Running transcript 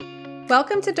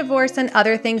Welcome to Divorce and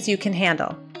Other Things You Can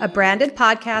Handle, a branded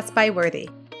podcast by Worthy.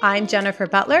 I'm Jennifer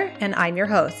Butler, and I'm your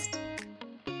host.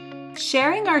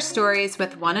 Sharing our stories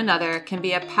with one another can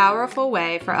be a powerful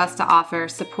way for us to offer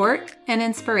support and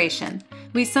inspiration.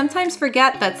 We sometimes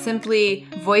forget that simply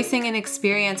voicing an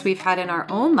experience we've had in our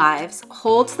own lives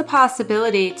holds the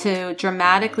possibility to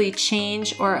dramatically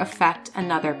change or affect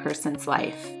another person's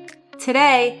life.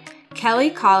 Today, Kelly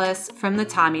Collis from The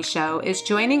Tommy Show is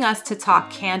joining us to talk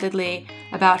candidly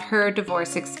about her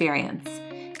divorce experience.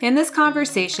 In this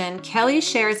conversation, Kelly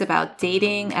shares about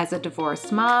dating as a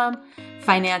divorced mom,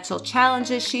 financial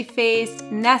challenges she faced,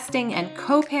 nesting and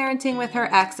co-parenting with her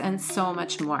ex, and so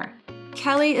much more.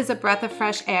 Kelly is a breath of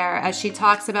fresh air as she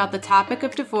talks about the topic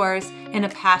of divorce in a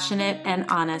passionate and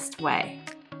honest way.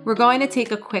 We're going to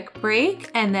take a quick break,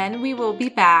 and then we will be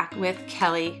back with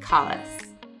Kelly Collis.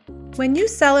 When you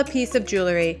sell a piece of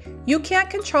jewelry, you can't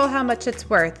control how much it's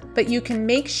worth, but you can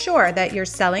make sure that you're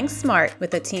selling smart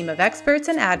with a team of experts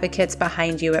and advocates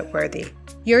behind you at Worthy.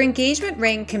 Your engagement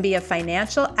ring can be a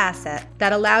financial asset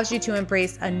that allows you to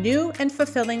embrace a new and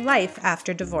fulfilling life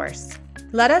after divorce.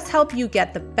 Let us help you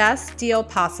get the best deal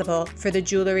possible for the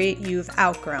jewelry you've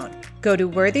outgrown. Go to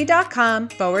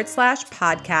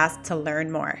worthy.com/podcast to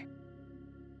learn more.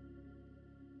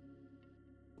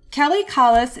 Kelly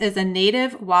Collis is a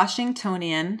native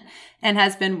Washingtonian and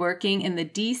has been working in the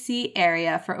D.C.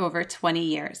 area for over 20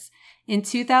 years. In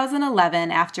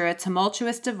 2011, after a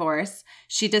tumultuous divorce,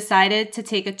 she decided to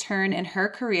take a turn in her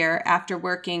career after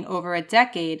working over a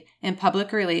decade in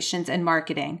public relations and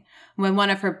marketing, when one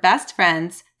of her best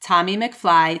friends, Tommy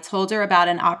McFly, told her about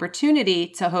an opportunity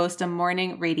to host a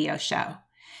morning radio show.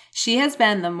 She has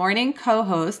been the morning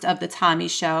co-host of The Tommy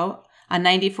Show on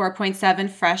 94.7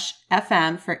 Fresh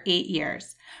FM for 8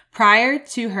 years. Prior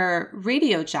to her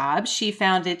radio job, she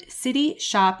founded City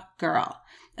Shop Girl,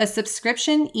 a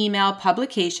subscription email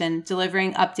publication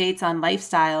delivering updates on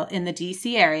lifestyle in the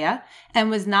DC area, and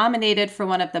was nominated for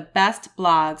one of the best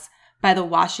blogs by the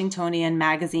Washingtonian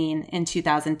magazine in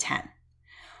 2010.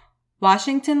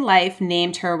 Washington Life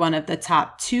named her one of the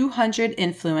top 200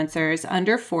 influencers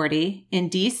under 40 in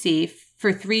DC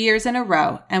for 3 years in a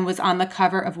row, and was on the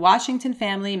cover of Washington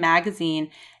Family magazine,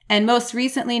 and most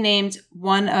recently named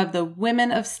one of the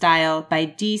Women of Style by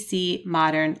DC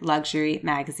Modern Luxury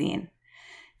magazine.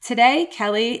 Today,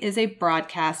 Kelly is a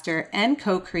broadcaster and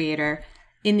co-creator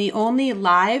in the only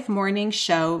live morning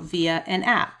show via an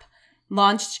app.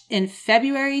 Launched in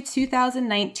February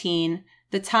 2019,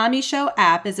 the Tommy Show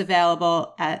app is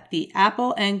available at the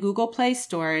Apple and Google Play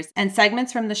stores, and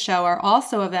segments from the show are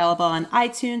also available on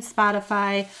iTunes,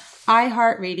 Spotify,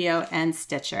 iHeartRadio, and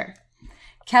Stitcher.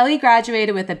 Kelly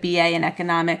graduated with a BA in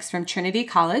economics from Trinity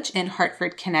College in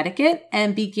Hartford, Connecticut,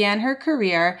 and began her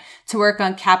career to work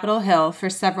on Capitol Hill for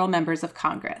several members of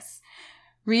Congress.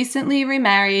 Recently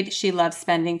remarried, she loves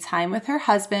spending time with her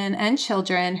husband and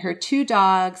children, her 2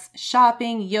 dogs,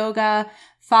 shopping, yoga,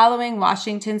 following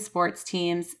Washington sports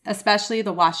teams, especially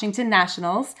the Washington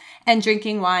Nationals, and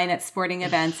drinking wine at sporting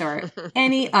events or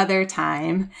any other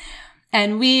time.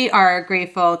 And we are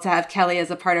grateful to have Kelly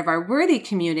as a part of our Worthy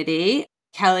community.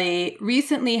 Kelly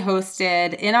recently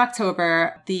hosted in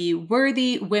October the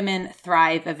Worthy Women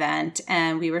Thrive event,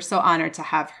 and we were so honored to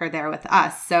have her there with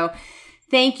us. So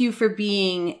thank you for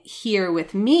being here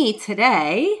with me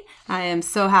today. I am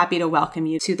so happy to welcome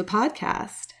you to the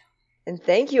podcast. And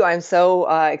thank you. I'm so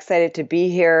excited to be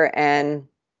here and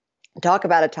talk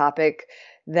about a topic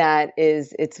that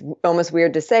it's almost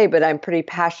weird to say, but I'm pretty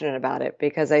passionate about it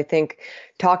because I think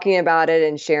talking about it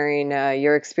and sharing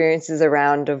your experiences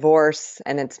around divorce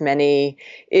and its many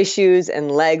issues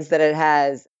and legs that it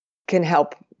has can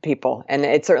help people. And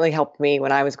it certainly helped me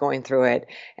when I was going through it,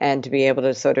 and to be able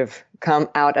to sort of come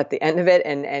out at the end of it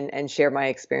and share my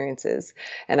experiences.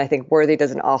 And I think Worthy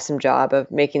does an awesome job of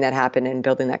making that happen and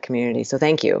building that community. So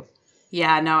thank you.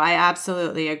 Yeah, no, I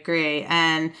absolutely agree.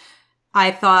 And I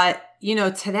thought,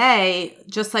 today,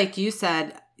 just like you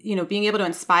said, being able to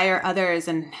inspire others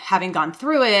and having gone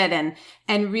through it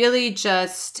and really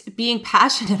just being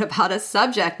passionate about a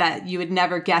subject that you would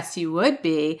never guess you would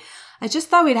be. I just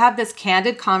thought we'd have this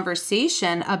candid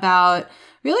conversation about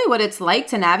really what it's like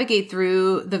to navigate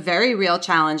through the very real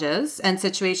challenges and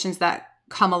situations that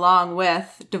come along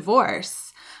with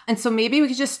divorce. And so maybe we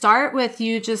could just start with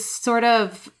you just sort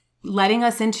of letting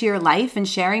us into your life and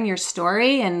sharing your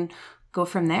story and go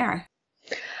from there.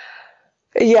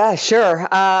 Yeah, sure.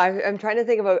 I'm trying to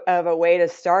think of a way to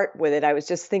start with it. I was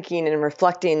just thinking and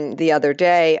reflecting the other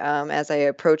day as I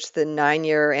approached the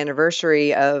 9-year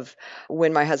anniversary of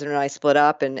when my husband and I split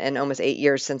up, and almost 8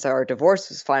 years since our divorce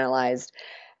was finalized.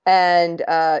 And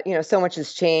so much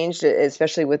has changed,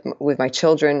 especially with my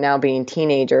children now being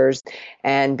teenagers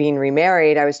and being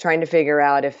remarried. I was trying to figure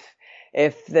out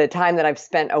if the time that I've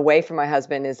spent away from my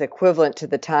husband is equivalent to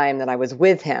the time that I was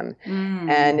with him,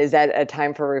 and is that a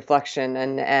time for reflection?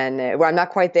 And well, I'm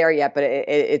not quite there yet, but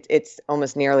it's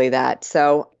almost nearly that.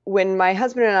 So when my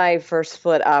husband and I first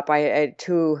split up, I had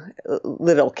two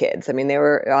little kids. I mean, they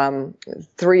were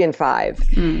 3 and 5,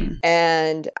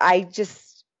 and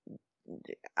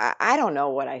I don't know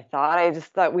what I thought. I just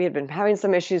thought we had been having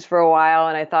some issues for a while.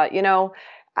 And I thought,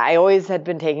 I always had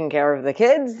been taking care of the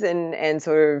kids and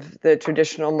sort of the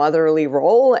traditional motherly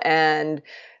role. And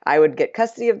I would get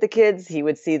custody of the kids. He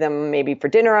would see them maybe for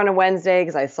dinner on a Wednesday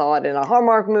because I saw it in a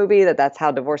Hallmark movie that's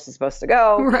how divorce is supposed to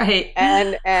go. Right.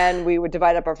 And we would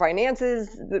divide up our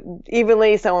finances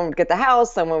evenly. Someone would get the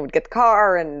house, someone would get the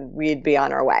car, and we'd be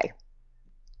on our way.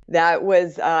 That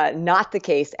was not the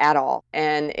case at all.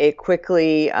 And it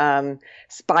quickly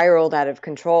spiraled out of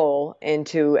control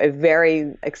into a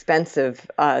very expensive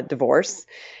divorce,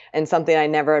 and something I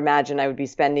never imagined I would be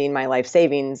spending my life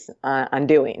savings on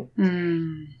doing.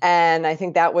 And I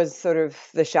think that was sort of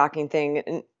the shocking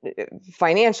thing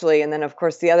financially. And then, of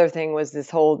course, the other thing was this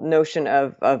whole notion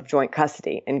of joint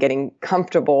custody and getting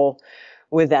comfortable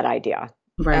with that idea.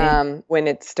 Right. When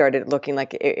it started looking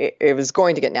like it was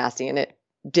going to get nasty, and it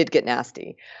did get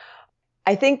nasty.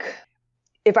 I think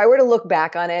if I were to look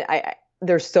back on it,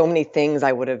 there's so many things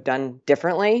I would have done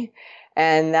differently.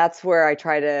 And that's where I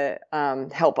try to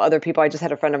help other people. I just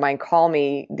had a friend of mine call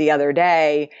me the other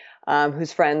day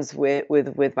who's friends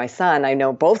with my son. I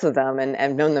know both of them and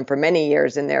I've known them for many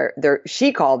years. And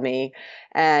she called me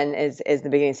and is the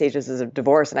beginning stages of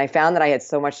divorce. And I found that I had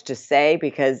so much to say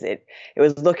because it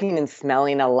was looking and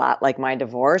smelling a lot like my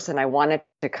divorce. And I wanted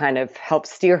to kind of help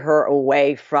steer her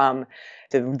away from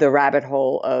the rabbit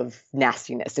hole of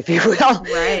nastiness, if you will,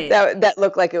 right. that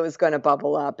looked like it was going to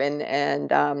bubble up.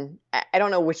 And I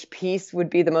don't know which piece would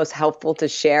be the most helpful to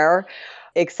share,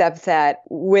 except that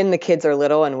when the kids are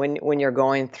little and when you're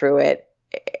going through it,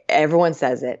 everyone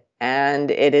says it.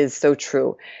 And it is so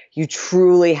true. You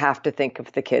truly have to think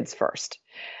of the kids first.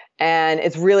 And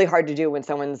it's really hard to do when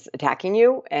someone's attacking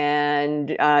you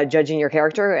and judging your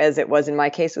character, as it was in my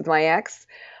case with my ex,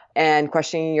 and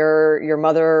questioning your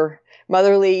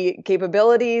motherly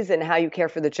capabilities and how you care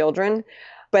for the children.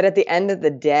 But at the end of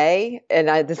the day, and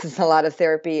this is a lot of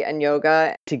therapy and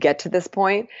yoga to get to this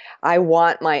point, I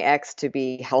want my ex to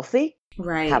be healthy,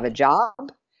 right, have a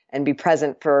job, and be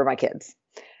present for my kids.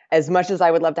 As much as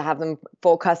I would love to have them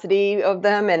full custody of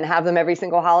them and have them every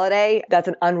single holiday, that's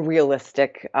an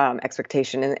unrealistic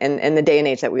expectation in the day and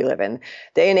age that we live in.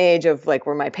 Day and age of like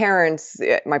where my parents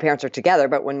are together,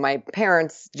 but when my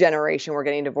parents' generation were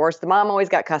getting divorced, the mom always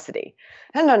got custody.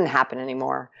 That doesn't happen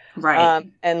anymore. Right.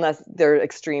 Unless there are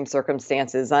extreme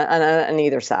circumstances on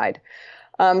either side.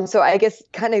 So I guess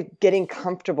kind of getting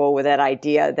comfortable with that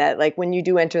idea that like when you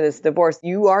do enter this divorce,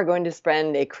 you are going to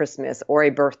spend a Christmas or a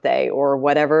birthday or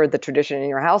whatever the tradition in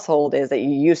your household is that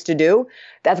you used to do,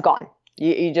 that's gone.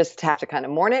 You just have to kind of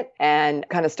mourn it and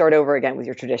kind of start over again with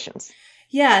your traditions.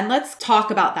 Yeah. And let's talk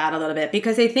about that a little bit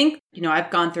because I think, I've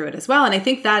gone through it as well. And I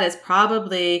think that is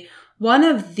probably one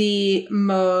of the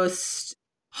most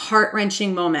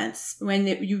heart-wrenching moments when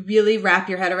you really wrap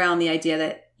your head around the idea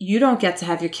that you don't get to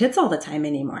have your kids all the time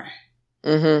anymore.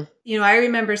 Mm-hmm. I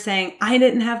remember saying, I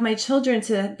didn't have my children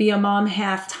to be a mom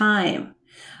half time.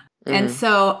 Mm-hmm. And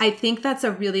so I think that's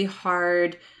a really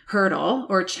hard hurdle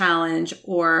or challenge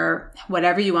or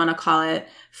whatever you want to call it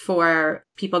for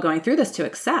people going through this to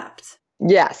accept.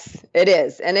 Yes, it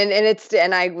is. And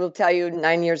I will tell you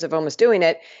 9 years of almost doing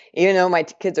it, even though my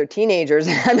kids are teenagers,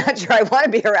 I'm not sure I want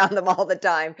to be around them all the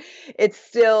time. It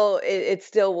still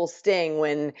will sting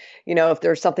when, if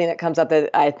there's something that comes up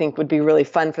that I think would be really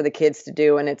fun for the kids to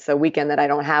do. And it's a weekend that I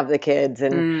don't have the kids.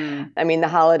 And I mean, the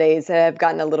holidays have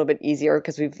gotten a little bit easier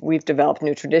because we've developed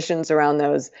new traditions around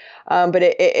those. But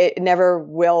it never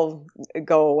will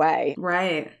go away.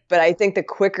 Right. But I think the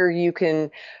quicker you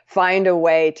can find a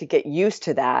way to get used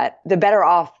to that, the better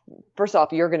off, first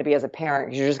off, you're going to be as a parent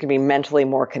because you're just going to be mentally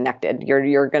more connected.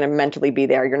 You're going to mentally be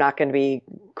there. You're not going to be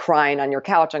crying on your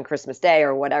couch on Christmas Day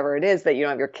or whatever it is that you don't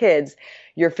have your kids.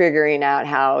 You're figuring out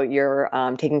how you're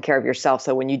taking care of yourself.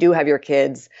 So when you do have your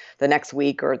kids the next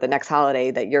week or the next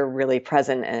holiday, that you're really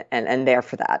present and there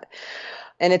for that.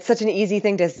 And it's such an easy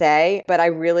thing to say, but I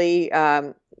really,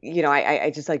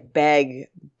 I just like beg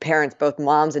parents, both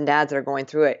moms and dads that are going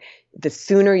through it, the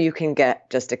sooner you can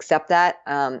just accept that.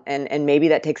 And maybe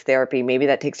that takes therapy. Maybe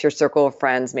that takes your circle of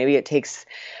friends. Maybe it takes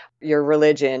your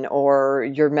religion or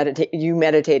you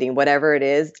meditating, whatever it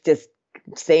is, just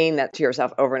saying that to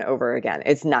yourself over and over again.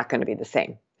 It's not going to be the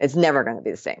same. It's never going to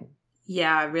be the same.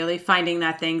 Yeah, really finding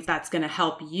that thing that's going to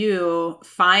help you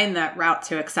find that route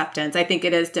to acceptance. I think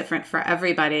it is different for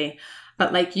everybody.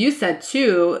 But like you said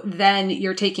too, then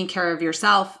you're taking care of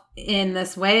yourself in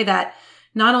this way that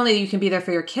not only you can be there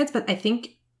for your kids, but I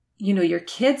think, your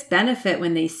kids benefit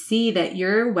when they see that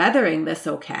you're weathering this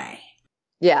okay.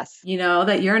 Yes.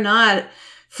 That you're not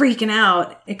freaking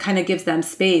out. It kind of gives them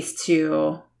space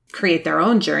to create their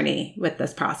own journey with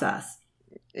this process.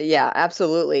 Yeah,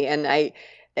 absolutely. And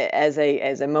as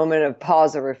a moment of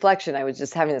pause or reflection, I was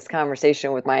just having this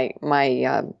conversation with my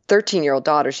 13-year-old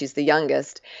daughter. She's the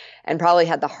youngest, and probably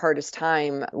had the hardest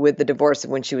time with the divorce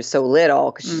when she was so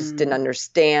little, because she just didn't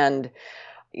understand,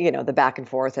 the back and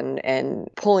forth, and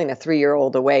pulling a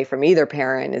 3-year-old away from either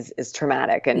parent is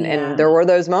traumatic. And there were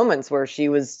those moments where she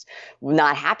was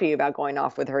not happy about going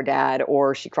off with her dad,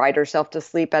 or she cried herself to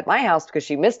sleep at my house because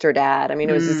she missed her dad. I mean,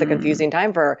 it was just a confusing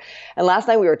time for her. And last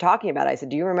night we were talking about it. I said,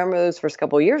 do you remember those first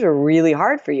couple of years were really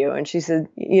hard for you? And she said,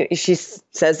 she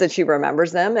says that she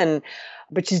remembers them,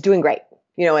 but she's doing great.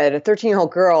 At a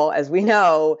 13-year-old girl, as we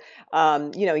know,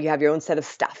 you have your own set of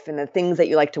stuff and the things that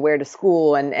you like to wear to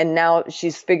school. And now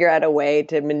she's figured out a way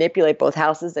to manipulate both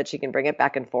houses, that she can bring it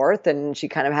back and forth. And she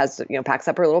kind of has, packs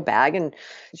up her little bag, and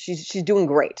she's doing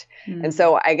great. Mm-hmm. And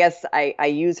so I guess I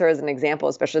use her as an example,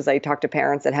 especially as I talk to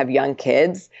parents that have young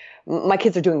kids. My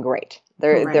kids are doing great.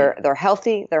 They're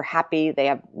healthy, they're happy, they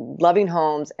have loving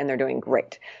homes, and they're doing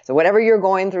great. So whatever you're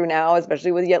going through now,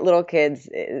 especially with yet little kids,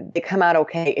 they come out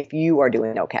okay if you are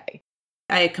doing okay.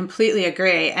 I completely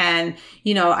agree. And,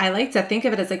 I like to think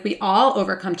of it as like we all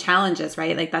overcome challenges,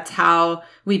 right? Like that's how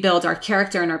we build our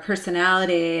character and our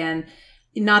personality. And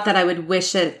not that I would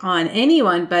wish it on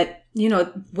anyone, but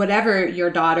whatever your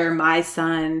daughter, my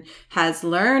son, has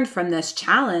learned from this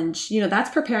challenge, that's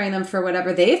preparing them for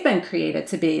whatever they've been created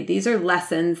to be. These are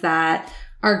lessons that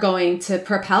are going to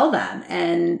propel them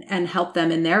and help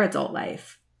them in their adult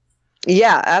life.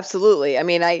 Yeah, absolutely. I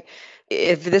mean,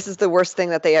 if this is the worst thing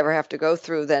that they ever have to go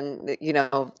through, then,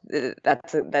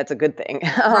 that's a good thing.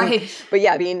 Right. But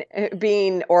yeah,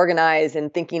 being organized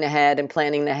and thinking ahead and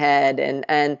planning ahead.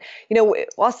 And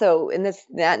also in this,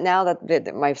 now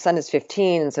that my son is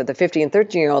 15, and so the 15 and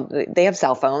 13-year-old, they have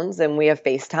cell phones, and we have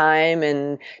FaceTime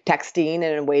and texting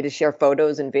and a way to share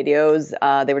photos and videos.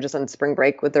 They were just on spring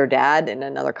break with their dad in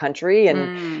another country.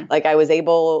 And I was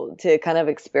able to kind of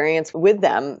experience with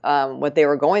them what they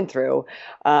were going through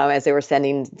as they were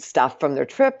sending stuff from their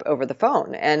trip over the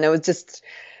phone. And it was just,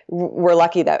 we're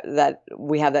lucky that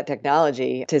we have that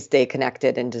technology to stay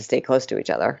connected and to stay close to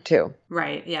each other too.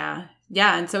 Right. Yeah.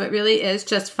 Yeah. And so it really is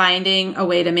just finding a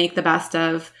way to make the best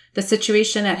of the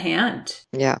situation at hand.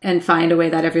 Yeah. And find a way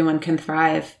that everyone can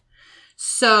thrive.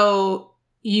 So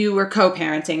you were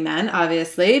co-parenting then,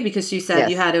 obviously, because you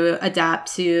said you had to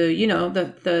adapt to,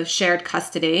 the shared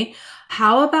custody.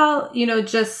 How about,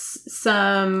 just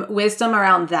some wisdom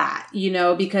around that,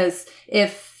 because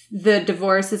if the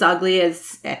divorce is ugly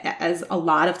as a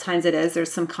lot of times it is,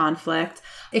 there's some conflict,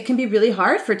 it can be really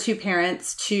hard for two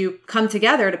parents to come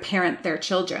together to parent their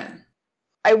children.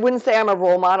 I wouldn't say I'm a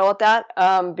role model at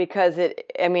that, because in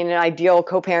an ideal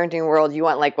co-parenting world, you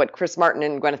want like what Chris Martin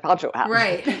and Gwyneth Paltrow have.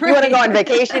 Right. You want to go on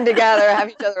vacation together, have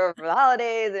each other over for the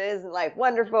holidays. Isn't life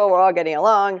wonderful? We're all getting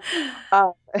along.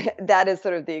 That is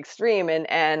sort of the extreme,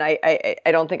 and I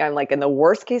don't think I'm like in the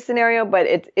worst case scenario, but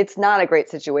it's not a great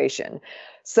situation.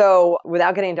 So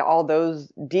without getting into all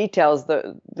those details,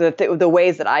 the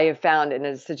ways that I have found in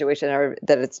a situation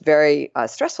that it's very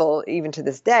stressful even to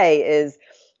this day is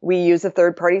we use a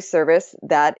third-party service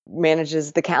that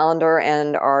manages the calendar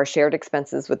and our shared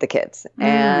expenses with the kids.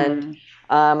 And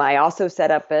I also set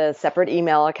up a separate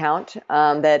email account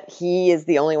that he is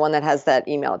the only one that has that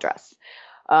email address.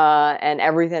 And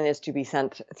everything is to be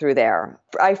sent through there.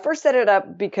 I first set it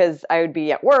up because I would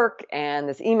be at work and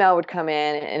this email would come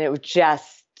in and it would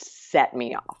just set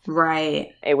me off.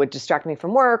 Right. It would distract me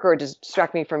from work or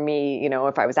distract me from me,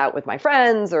 if I was out with my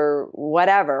friends or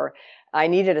whatever. I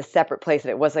needed a separate place that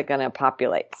it wasn't going to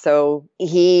populate. So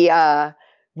he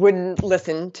wouldn't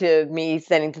listen to me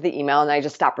sending to the email, and I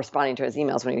just stopped responding to his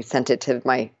emails when he sent it to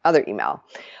my other email.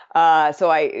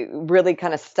 So I really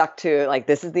kind of stuck to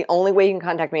this is the only way you can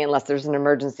contact me unless there's an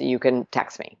emergency, you can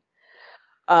text me.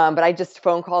 But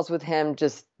phone calls with him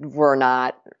just were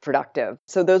not productive.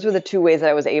 So those were the two ways that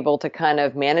I was able to kind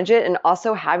of manage it. And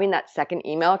also having that second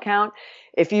email account.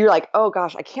 If you're like, oh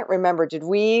gosh, I can't remember. Did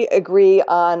we agree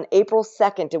on April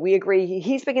 2nd? Did we agree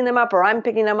he's picking them up or I'm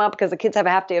picking them up because the kids have a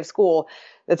half day of school?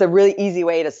 That's a really easy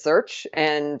way to search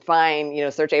and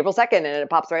find, search April 2nd and it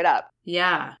pops right up.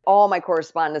 Yeah. All my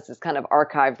correspondence is kind of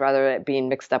archived rather than it being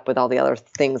mixed up with all the other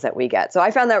things that we get. So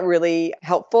I found that really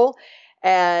helpful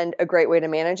and a great way to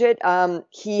manage it.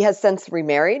 He has since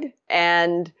remarried,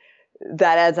 and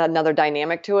that adds another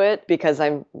dynamic to it because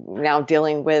I'm now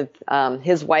dealing with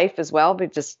his wife as well,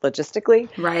 but just logistically.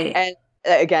 Right. And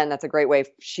again, that's a great way.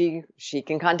 She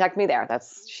can contact me there.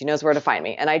 She knows where to find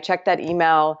me. And I check that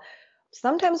email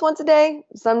sometimes once a day,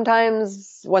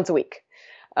 sometimes once a week.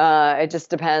 It just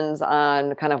depends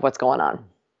on kind of what's going on.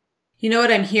 You know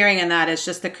what I'm hearing in that is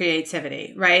just the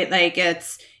creativity, right? Like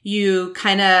it's, you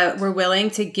kind of were willing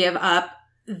to give up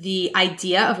the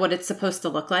idea of what it's supposed to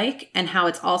look like and how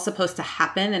it's all supposed to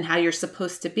happen and how you're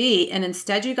supposed to be. And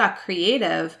instead you got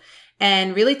creative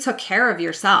and really took care of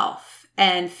yourself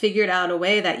and figured out a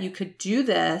way that you could do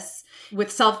this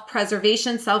with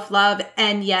self-preservation, self-love,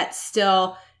 and yet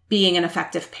still being an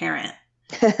effective parent.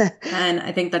 And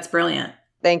I think that's brilliant.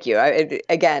 Thank you.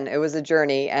 It was a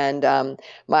journey. And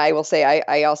I will say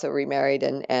I also remarried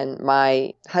and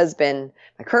my husband,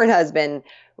 my current husband,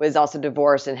 was also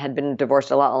divorced and had been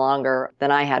divorced a lot longer than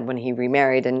I had when he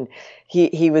remarried. And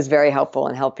he was very helpful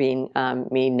in helping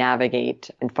me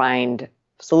navigate and find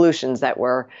solutions that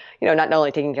were, not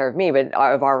only taking care of me, but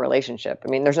of our relationship. I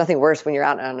mean, there's nothing worse when you're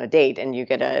out on a date and you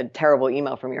get a terrible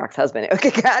email from your ex-husband. It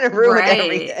could kind of ruin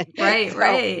everything.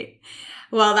 Right.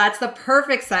 Well, that's the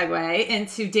perfect segue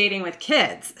into dating with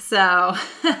kids. So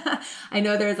I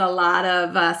know there's a lot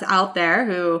of us out there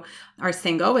who are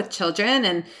single with children,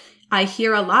 and I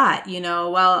hear a lot,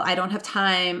 well, I don't have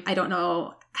time. I don't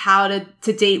know how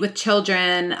to date with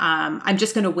children. I'm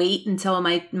just going to wait until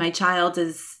my child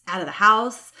is out of the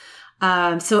house.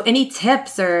 So any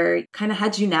tips or kind of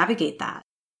how'd you navigate that?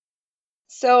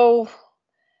 So,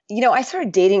 I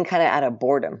started dating kind of out of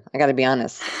boredom. I got to be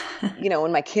honest.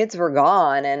 When my kids were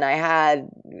gone and I had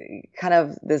kind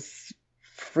of this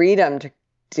freedom to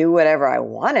do whatever I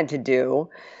wanted to do,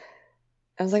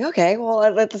 I was like, okay,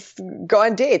 well, let's go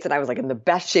on dates. And I was like in the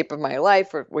best shape of my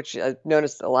life, which I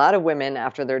noticed a lot of women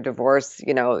after their divorce,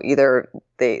 either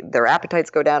their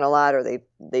appetites go down a lot or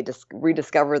they just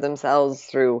rediscover themselves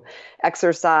through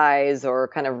exercise or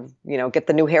kind of, get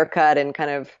the new haircut and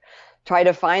kind of try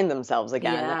to find themselves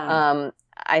again. Yeah.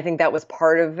 I think that was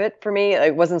part of it for me.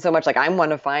 It wasn't so much like I want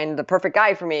to find the perfect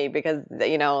guy for me because,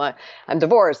 I'm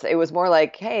divorced. It was more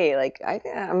like, hey, like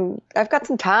I've got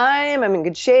some time. I'm in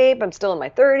good shape. I'm still in my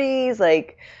 30s.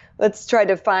 Like, let's try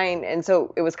to find. And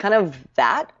so it was kind of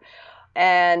that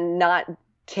and not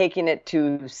taking it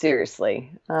too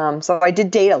seriously. So I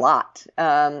did date a lot.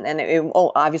 And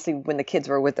obviously when the kids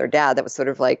were with their dad, that was sort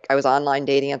of like I was online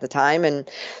dating at the time. And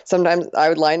sometimes I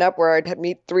would line up where I'd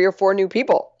meet 3 or 4 new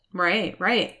people. Right.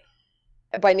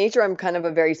 By nature, I'm kind of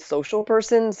a very social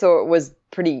person, so it was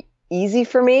pretty easy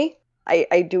for me.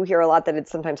 I do hear a lot that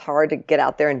it's sometimes hard to get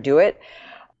out there and do it.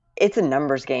 It's a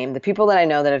numbers game. The people that I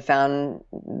know that have found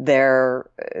their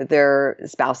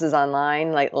spouses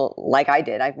online, like I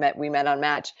did, we met on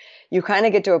Match. You kind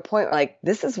of get to a point where, like,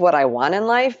 this is what I want in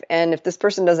life, and if this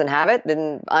person doesn't have it,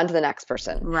 then on to the next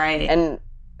person. Right. And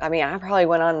I mean, I probably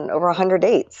went on over 100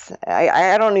 dates.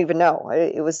 I don't even know.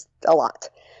 It was a lot.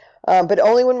 But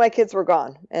only when my kids were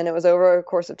gone. And it was over a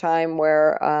course of time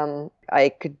where I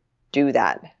could do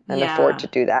that and afford to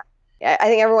do that. I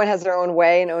think everyone has their own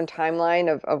way and own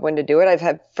timeline of when to do it. I've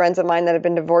had friends of mine that have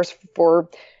been divorced for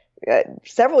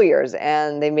several years,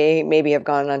 and they maybe have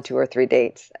gone on 2 or 3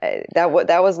 dates. That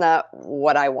was not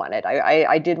what I wanted.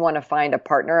 I did want to find a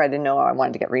partner. I didn't know I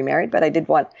wanted to get remarried, but I did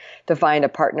want to find a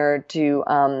partner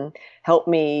to help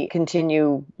me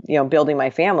continue, building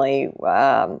my family.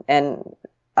 And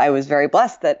I was very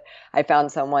blessed that I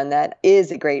found someone that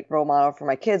is a great role model for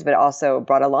my kids, but also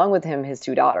brought along with him his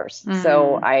 2 daughters. Mm-hmm.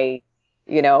 So I,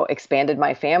 expanded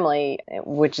my family,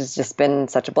 which has just been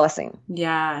such a blessing.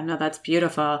 Yeah, no, that's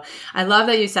beautiful. I love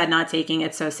that you said not taking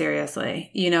it so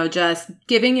seriously, just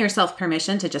giving yourself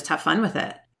permission to just have fun with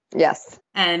it. Yes.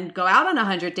 And go out on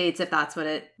 100 dates if that's what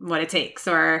it takes,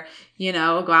 or,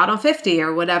 go out on 50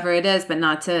 or whatever it is, but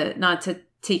not to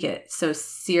take it so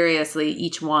seriously,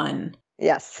 each one.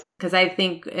 Yes. Because I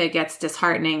think it gets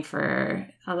disheartening for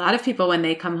a lot of people when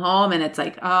they come home and it's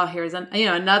like, oh, here's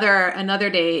another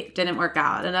date didn't work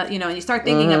out. And, and you start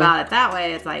thinking about it that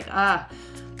way. It's like,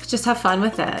 just have fun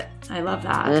with it. I love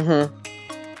that.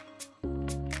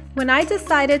 Mm-hmm. When I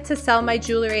decided to sell my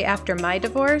jewelry after my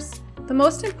divorce, the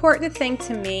most important thing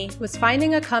to me was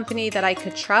finding a company that I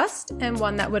could trust and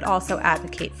one that would also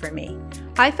advocate for me.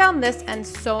 I found this and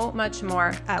so much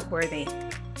more at Worthy.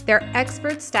 Their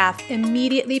expert staff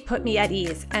immediately put me at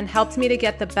ease and helped me to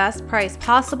get the best price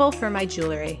possible for my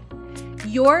jewelry.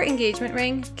 Your engagement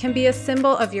ring can be a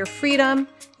symbol of your freedom,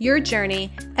 your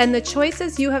journey, and the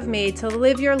choices you have made to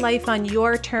live your life on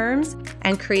your terms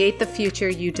and create the future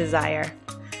you desire.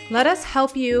 Let us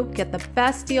help you get the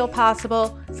best deal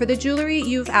possible for the jewelry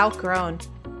you've outgrown.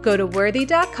 Go to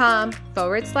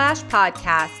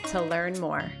worthy.com/podcast to learn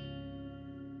more.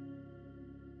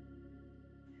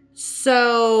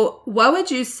 So what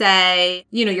would you say,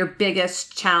 your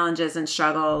biggest challenges and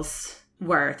struggles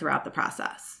were throughout the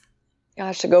process?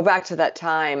 Gosh, to go back to that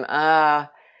time,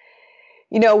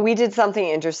 we did something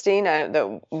interesting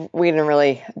that we didn't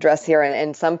really address here,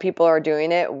 and some people are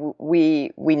doing it.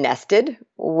 We nested,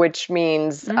 which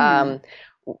means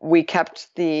we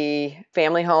kept the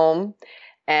family home,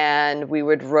 and we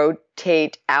would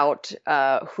rotate out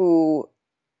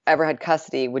whoever had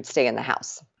custody would stay in the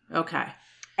house. Okay.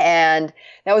 And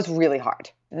that was really hard.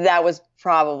 That was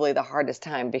probably the hardest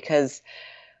time because,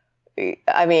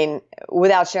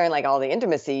 without sharing like all the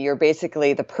intimacy, you're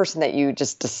basically the person that you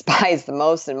just despise the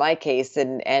most in my case,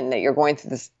 and that you're going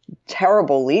through this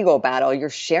terrible legal battle.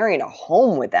 You're sharing a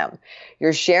home with them.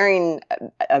 You're sharing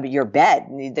your bed.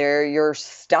 Your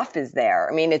stuff is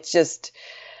there. It's just,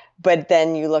 but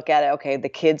then you look at it, okay, the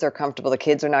kids are comfortable. The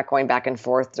kids are not going back and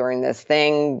forth during this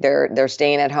thing. They're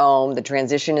staying at home. The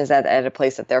transition is at a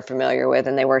place that they're familiar with,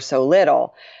 and they were so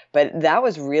little. But that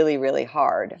was really, really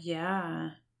hard.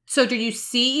 Yeah. So do you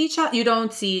see each other? You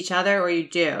don't see each other, or you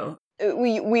do?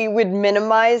 We would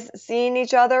minimize seeing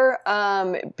each other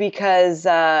because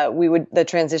the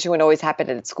transition would always happen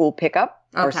at school pickup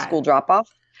or school drop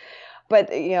off.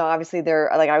 But obviously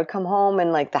I would come home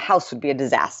and like the house would be a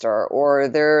disaster, or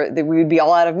we would be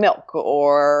all out of milk,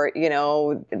 or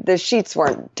the sheets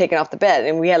weren't taken off the bed,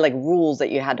 and we had like rules that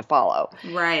you had to follow.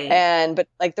 Right. But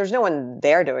like there's no one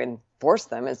there to enforce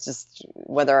them. It's just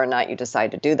whether or not you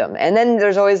decide to do them. And then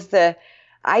there's always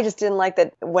I just didn't like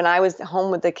that when I was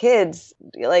home with the kids,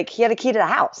 like he had a key to the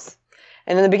house.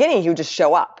 And in the beginning, he would just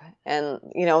show up and,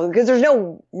 because there's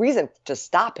no reason to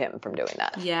stop him from doing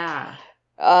that. Yeah.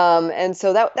 And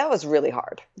so that was really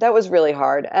hard. That was really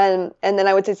hard. And then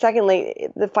I would say, secondly,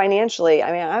 financially,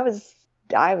 I was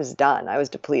done. I was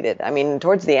depleted.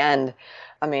 Towards the end,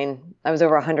 I was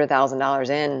over $100,000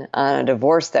 in on a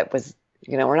divorce that was,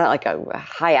 we're not like a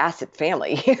high asset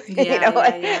family.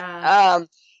 Yeah.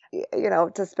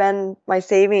 To spend my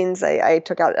savings, I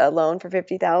took out a loan for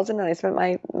 $50,000, and I spent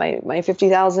my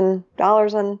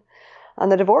 $50,000 on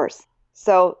the divorce.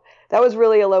 So that was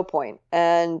really a low point.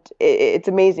 And it's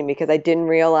amazing because I didn't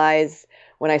realize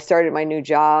when I started my new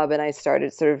job and I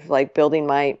started sort of like building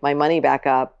my money back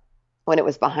up, when it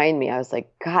was behind me, I was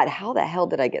like, God, how the hell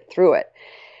did I get through it?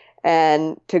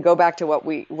 And to go back to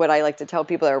what I like to tell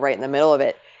people that are right in the middle of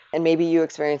it, and maybe you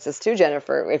experience this too,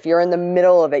 Jennifer, if you're in the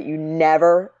middle of it, you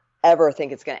never, ever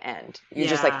think it's going to end. You're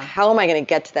just like, how am I going to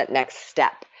get to that next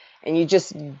step? And you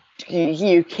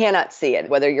cannot see it,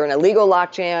 whether you're in a legal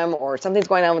logjam or something's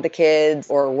going on with the kids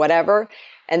or whatever.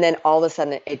 And then all of a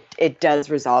sudden it does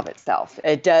resolve itself.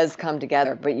 It does come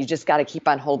together, but you just got to keep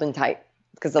on holding tight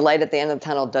because the light at the end of the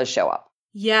tunnel does show up.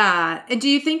 Yeah. And do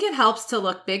you think it helps to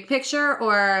look big picture,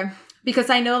 or because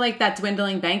I know like that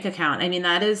dwindling bank account,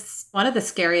 that is one of the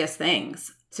scariest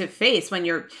things to face when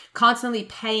you're constantly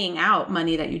paying out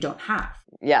money that you don't have.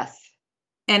 Yes.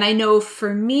 And I know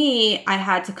for me, I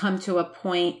had to come to a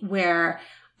point where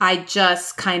I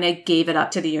just kind of gave it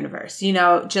up to the universe,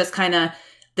 just kind of,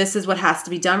 this is what has to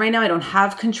be done right now. I don't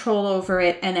have control over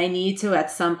it. And I need to, at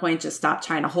some point, just stop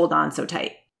trying to hold on so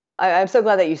tight. I'm so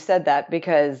glad that you said that,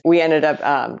 because we ended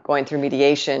up going through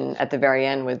mediation at the very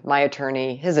end with my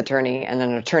attorney, his attorney, and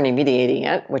an attorney mediating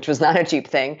it, which was not a cheap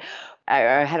thing.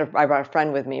 I brought a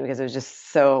friend with me because it was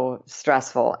just so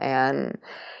stressful. And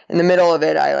in the middle of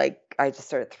it, I just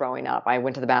started throwing up. I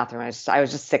went to the bathroom. I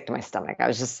was just sick to my stomach. I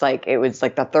was just like, it was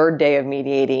like the third day of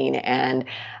mediating, and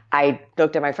I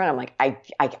looked at my friend. I'm like, I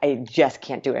just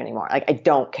can't do it anymore. Like, I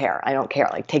don't care.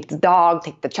 Like, take the dog,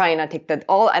 take the china,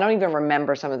 I don't even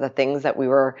remember some of the things that we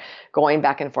were going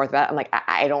back and forth about. I'm like,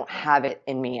 I don't have it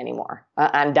in me anymore.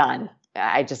 I'm done.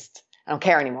 I don't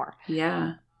care anymore.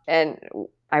 Yeah. And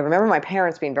I remember my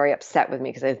parents being very upset with me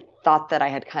because I thought that I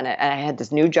had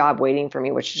this new job waiting for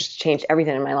me, which just changed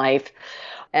everything in my life.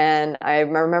 And I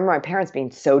remember my parents being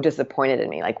so disappointed in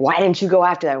me. Like, why didn't you go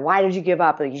after that? Why did you give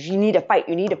up? Like, you need to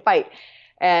fight.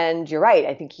 And you're right.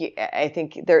 I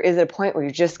think there is a point where you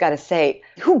just got to say,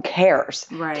 who cares?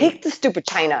 Right. Take the stupid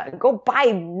china. Go buy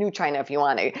new china if you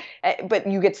want to. But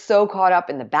you get so caught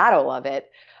up in the battle of it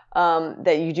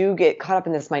that you do get caught up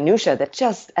in this minutia that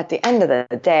just at the end of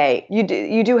the day,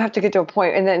 you do have to get to a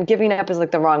point, and then giving up is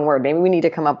like the wrong word. Maybe we need to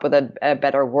come up with a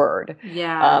better word.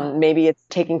 Yeah. Maybe it's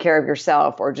taking care of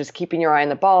yourself, or just keeping your eye on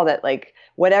the ball that, like,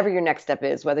 whatever your next step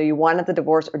is, whether you wanted the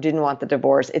divorce or didn't want the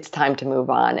divorce, it's time to move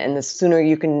on. And the sooner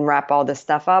you can wrap all this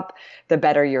stuff up, the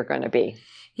better you're going to be.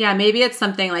 Yeah, maybe it's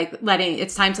something like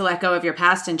it's time to let go of your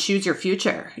past and choose your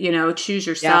future, choose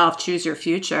yourself, choose your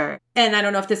future. And I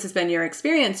don't know if this has been your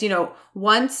experience,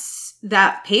 once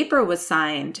that paper was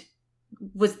signed,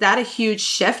 was that a huge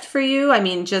shift for you? I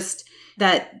mean, just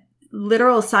that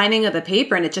literal signing of the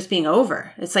paper and it just being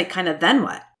over. It's like, kind of, then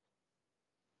what?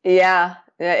 Yeah,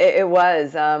 it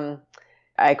was.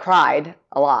 I cried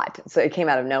a lot. So it came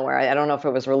out of nowhere. I don't know if it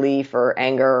was relief or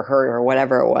anger or hurt or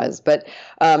whatever it was. But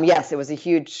yes, it was a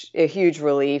huge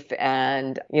relief.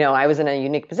 And, I was in a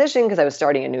unique position because I was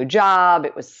starting a new job.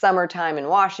 It was summertime in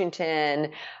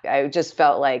Washington. I just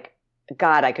felt like,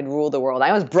 God, I could rule the world.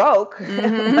 I was broke,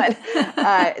 but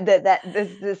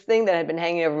this thing that had been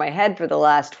hanging over my head for the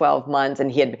last 12 months,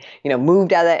 and he had,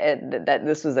 moved out of that.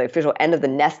 This was the official end of the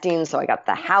nesting, so I got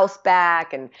the house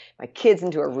back and my kids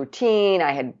into a routine.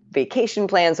 I had vacation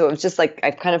plans, so it was just like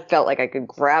I kind of felt like I could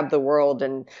grab the world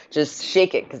and just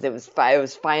shake it because it was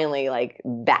finally like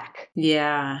back.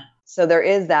 Yeah. So there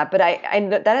is that, but I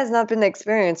that has not been the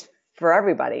experience for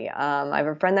everybody. I have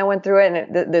a friend that went through it,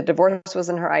 and the divorce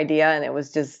wasn't her idea. And it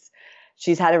was just,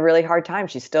 she's had a really hard time.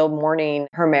 She's still mourning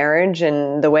her marriage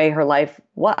and the way her life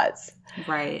was.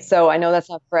 Right. So I know that's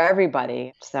not for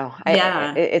everybody. So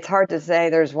it's hard to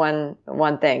say there's one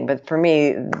thing, but for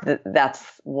me, that's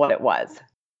what it was.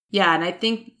 Yeah. And I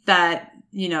think that,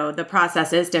 the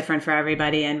process is different for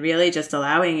everybody, and really just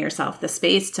allowing yourself the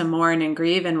space to mourn and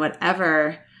grieve in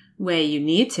whatever way you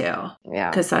need to.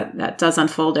 Yeah. Because that does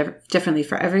unfold differently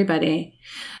for everybody.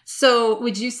 So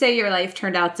would you say your life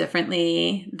turned out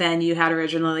differently than you had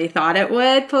originally thought it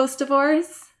would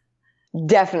post-divorce?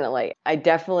 Definitely. I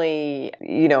definitely,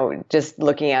 just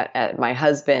looking at my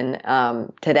husband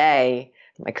today,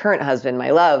 my current husband, my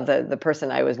love, the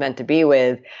person I was meant to be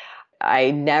with,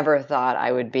 I never thought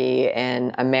I would be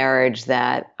in a marriage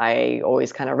that I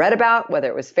always kind of read about, whether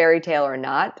it was fairy tale or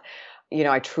not.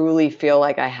 I truly feel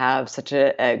like I have such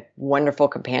a wonderful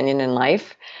companion in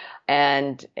life.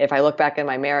 And if I look back in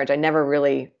my marriage, I never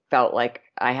really felt like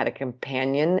I had a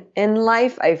companion in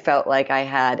life. I felt like I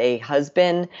had a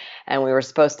husband, and we were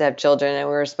supposed to have children, and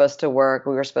we were supposed to work.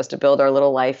 We were supposed to build our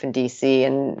little life in DC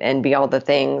and be all the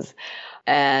things.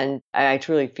 And I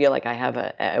truly feel like I have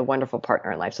a wonderful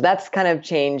partner in life. So that's kind of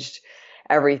changed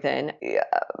everything.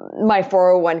 My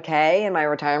 401k and my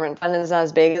retirement fund is not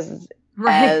as big as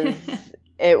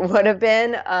it would have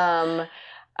been.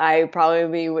 I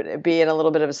probably would be in a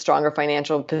little bit of a stronger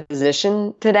financial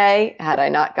position today had I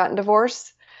not gotten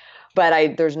divorced.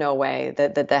 But there's no way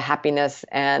that the happiness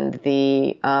and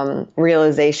the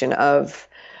realization of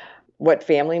what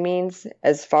family means,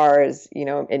 as far as,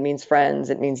 it means friends,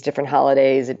 it means different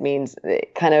holidays, it means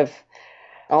kind of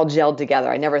all gelled together.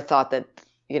 I never thought that,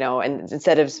 and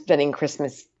instead of spending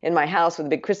Christmas in my house with a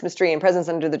big Christmas tree and presents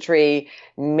under the tree,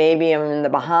 maybe I'm in the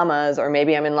Bahamas, or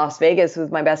maybe I'm in Las Vegas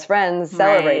with my best friends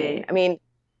celebrating. Right. I mean,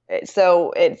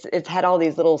 so it's had all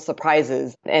these little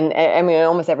surprises, and I mean,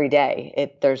 almost every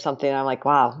day there's something I'm like,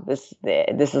 wow, this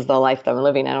is the life that I'm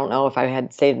living. I don't know if I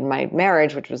had stayed in my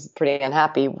marriage, which was pretty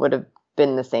unhappy, would have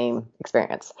been the same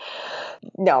experience.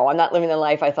 No, I'm not living the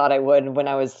life I thought I would when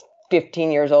I was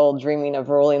 15 years old, dreaming of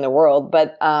ruling the world,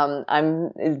 but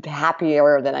I'm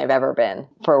happier than I've ever been,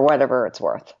 for whatever it's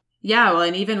worth. Yeah, well,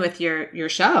 and even with your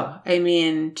show, I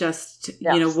mean, just,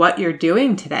 what you're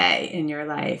doing today in your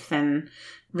life, and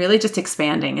really just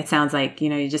expanding. It sounds like,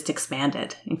 you just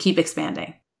expanded and keep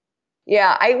expanding.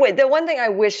 Yeah, the one thing I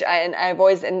wish, and I've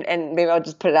always, and maybe I'll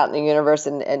just put it out in the universe,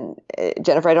 and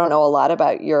Jennifer, I don't know a lot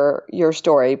about your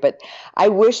story, but I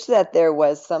wish that there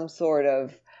was some sort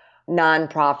of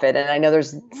nonprofit, and I know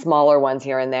there's smaller ones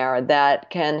here and there, that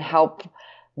can help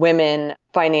women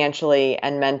financially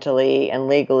and mentally and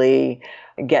legally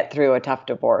get through a tough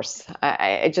divorce.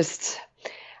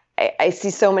 I see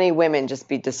so many women just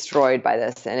be destroyed by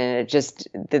this, and it just,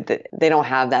 they don't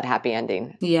have that happy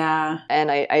ending. Yeah. And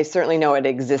I certainly know it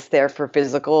exists there for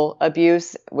physical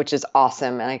abuse, which is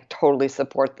awesome. And I totally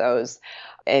support those,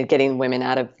 and getting women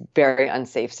out of very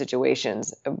unsafe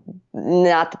situations.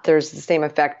 Not that there's the same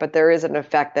effect, but there is an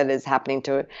effect that is happening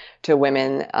to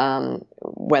women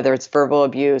whether it's verbal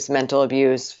abuse, mental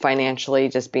abuse, financially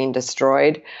just being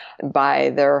destroyed by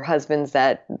their husbands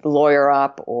that lawyer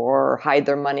up or hide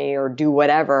their money or do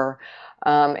whatever.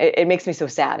 It makes me so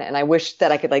sad. And I wish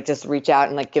that I could like just reach out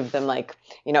and like give them like,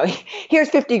 here's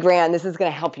 50 grand. This is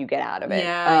going to help you get out of it.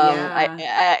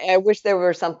 I wish there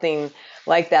were something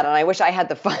like that. And I wish I had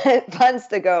the funds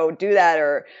to go do that,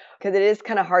 or because it is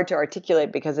kind of hard to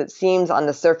articulate, because it seems on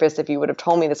the surface, if you would have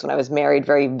told me this when I was married,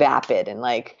 very vapid and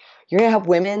like, you're going to help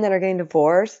women that are getting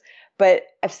divorced. But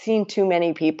I've seen too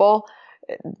many people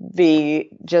be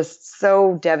just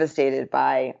so devastated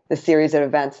by the series of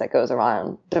events that goes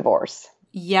around divorce.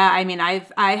 Yeah, I mean, I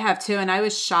have too. And I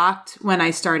was shocked when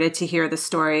I started to hear the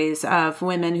stories of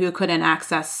women who couldn't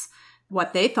access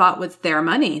what they thought was their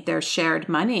money, their shared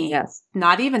money, yes,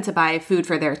 not even to buy food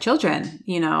for their children.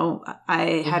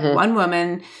 I had one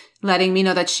woman letting me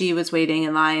know that she was waiting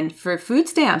in line for food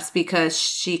stamps because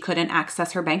she couldn't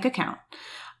access her bank account.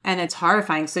 And it's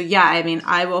horrifying. So yeah, I mean,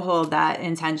 I will hold that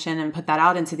intention and put that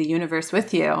out into the universe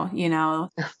with you,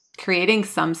 creating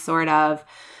some sort of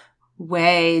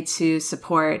way to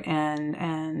support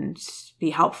and be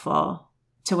helpful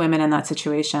to women in that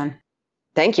situation.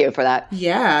 Thank you for that.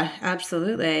 Yeah,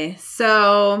 absolutely.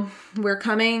 So we're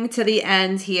coming to the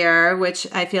end here, which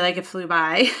I feel like it flew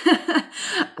by.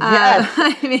 Yes.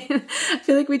 I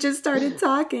feel like we just started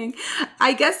talking.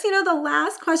 I guess, the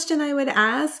last question I would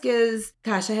ask is,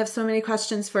 gosh, I have so many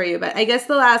questions for you, but I guess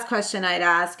the last question I'd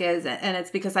ask is, and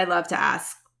it's because I love to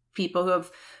ask people who have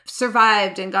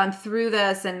survived and gone through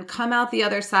this and come out the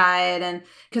other side, and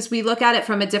because we look at it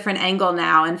from a different angle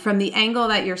now, and from the angle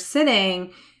that you're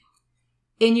sitting,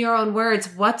 in your own words,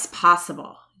 what's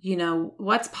possible?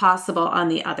 What's possible on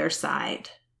the other side?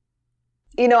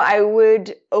 I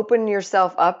would open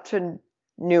yourself up to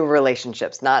new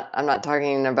relationships. I'm not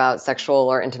talking about sexual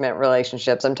or intimate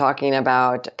relationships. I'm talking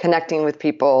about connecting with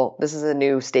people. This is a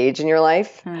new stage in your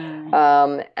life.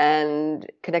 And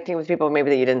connecting with people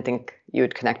maybe that you didn't think you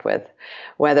would connect with,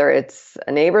 whether it's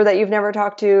a neighbor that you've never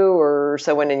talked to, or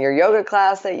someone in your yoga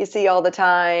class that you see all the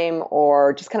time,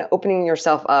 or just kind of opening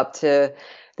yourself up to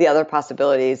the other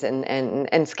possibilities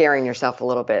and scaring yourself a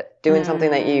little bit. Doing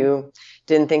something that you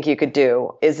didn't think you could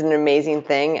do is an amazing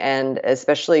thing. And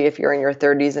especially if you're in your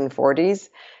 30s and 40s,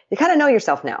 you kind of know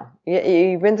yourself now.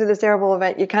 You've been through this terrible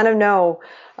event. You kind of know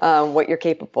what you're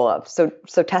capable of. So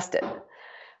test it.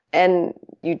 And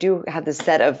you do have this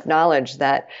set of knowledge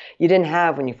that you didn't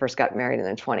have when you first got married in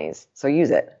the 20s. So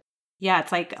use it. Yeah,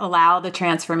 it's like allow the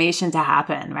transformation to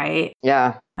happen, right?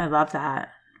 Yeah. I love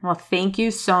that. Well, thank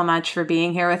you so much for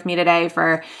being here with me today,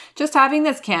 for just having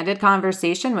this candid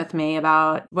conversation with me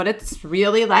about what it's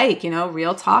really like,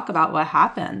 real talk about what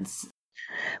happens.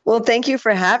 Well, thank you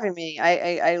for having me.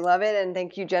 I love it. And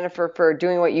thank you, Jennifer, for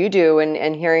doing what you do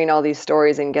and hearing all these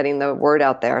stories and getting the word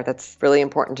out there. That's really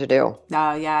important to do.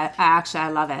 Oh, yeah. I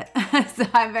love it. So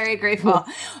I'm very grateful.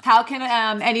 How can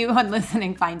anyone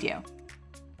listening find you?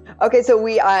 Okay, so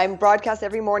I'm broadcast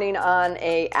every morning on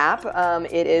a app.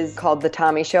 It is called The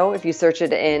Tomi Show. If you search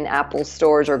it in Apple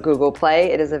stores or Google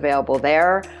Play, it is available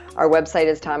there. Our website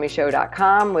is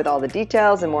tomishow.com with all the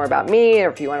details and more about me. Or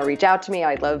if you want to reach out to me,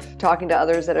 I love talking to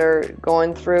others that are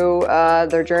going through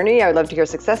their journey. I would love to hear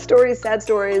success stories, sad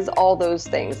stories, all those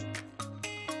things.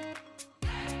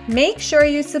 Make sure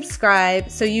you subscribe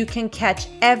so you can catch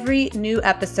every new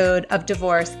episode of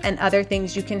Divorce and Other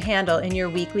Things You Can Handle in your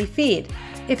weekly feed.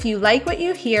 If you like what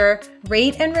you hear,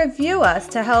 rate and review us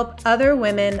to help other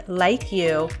women like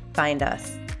you find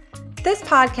us. This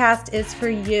podcast is for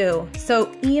you,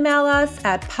 so email us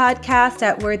at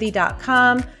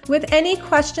podcast@worthy.com with any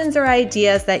questions or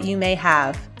ideas that you may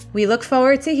have. We look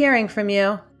forward to hearing from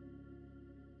you.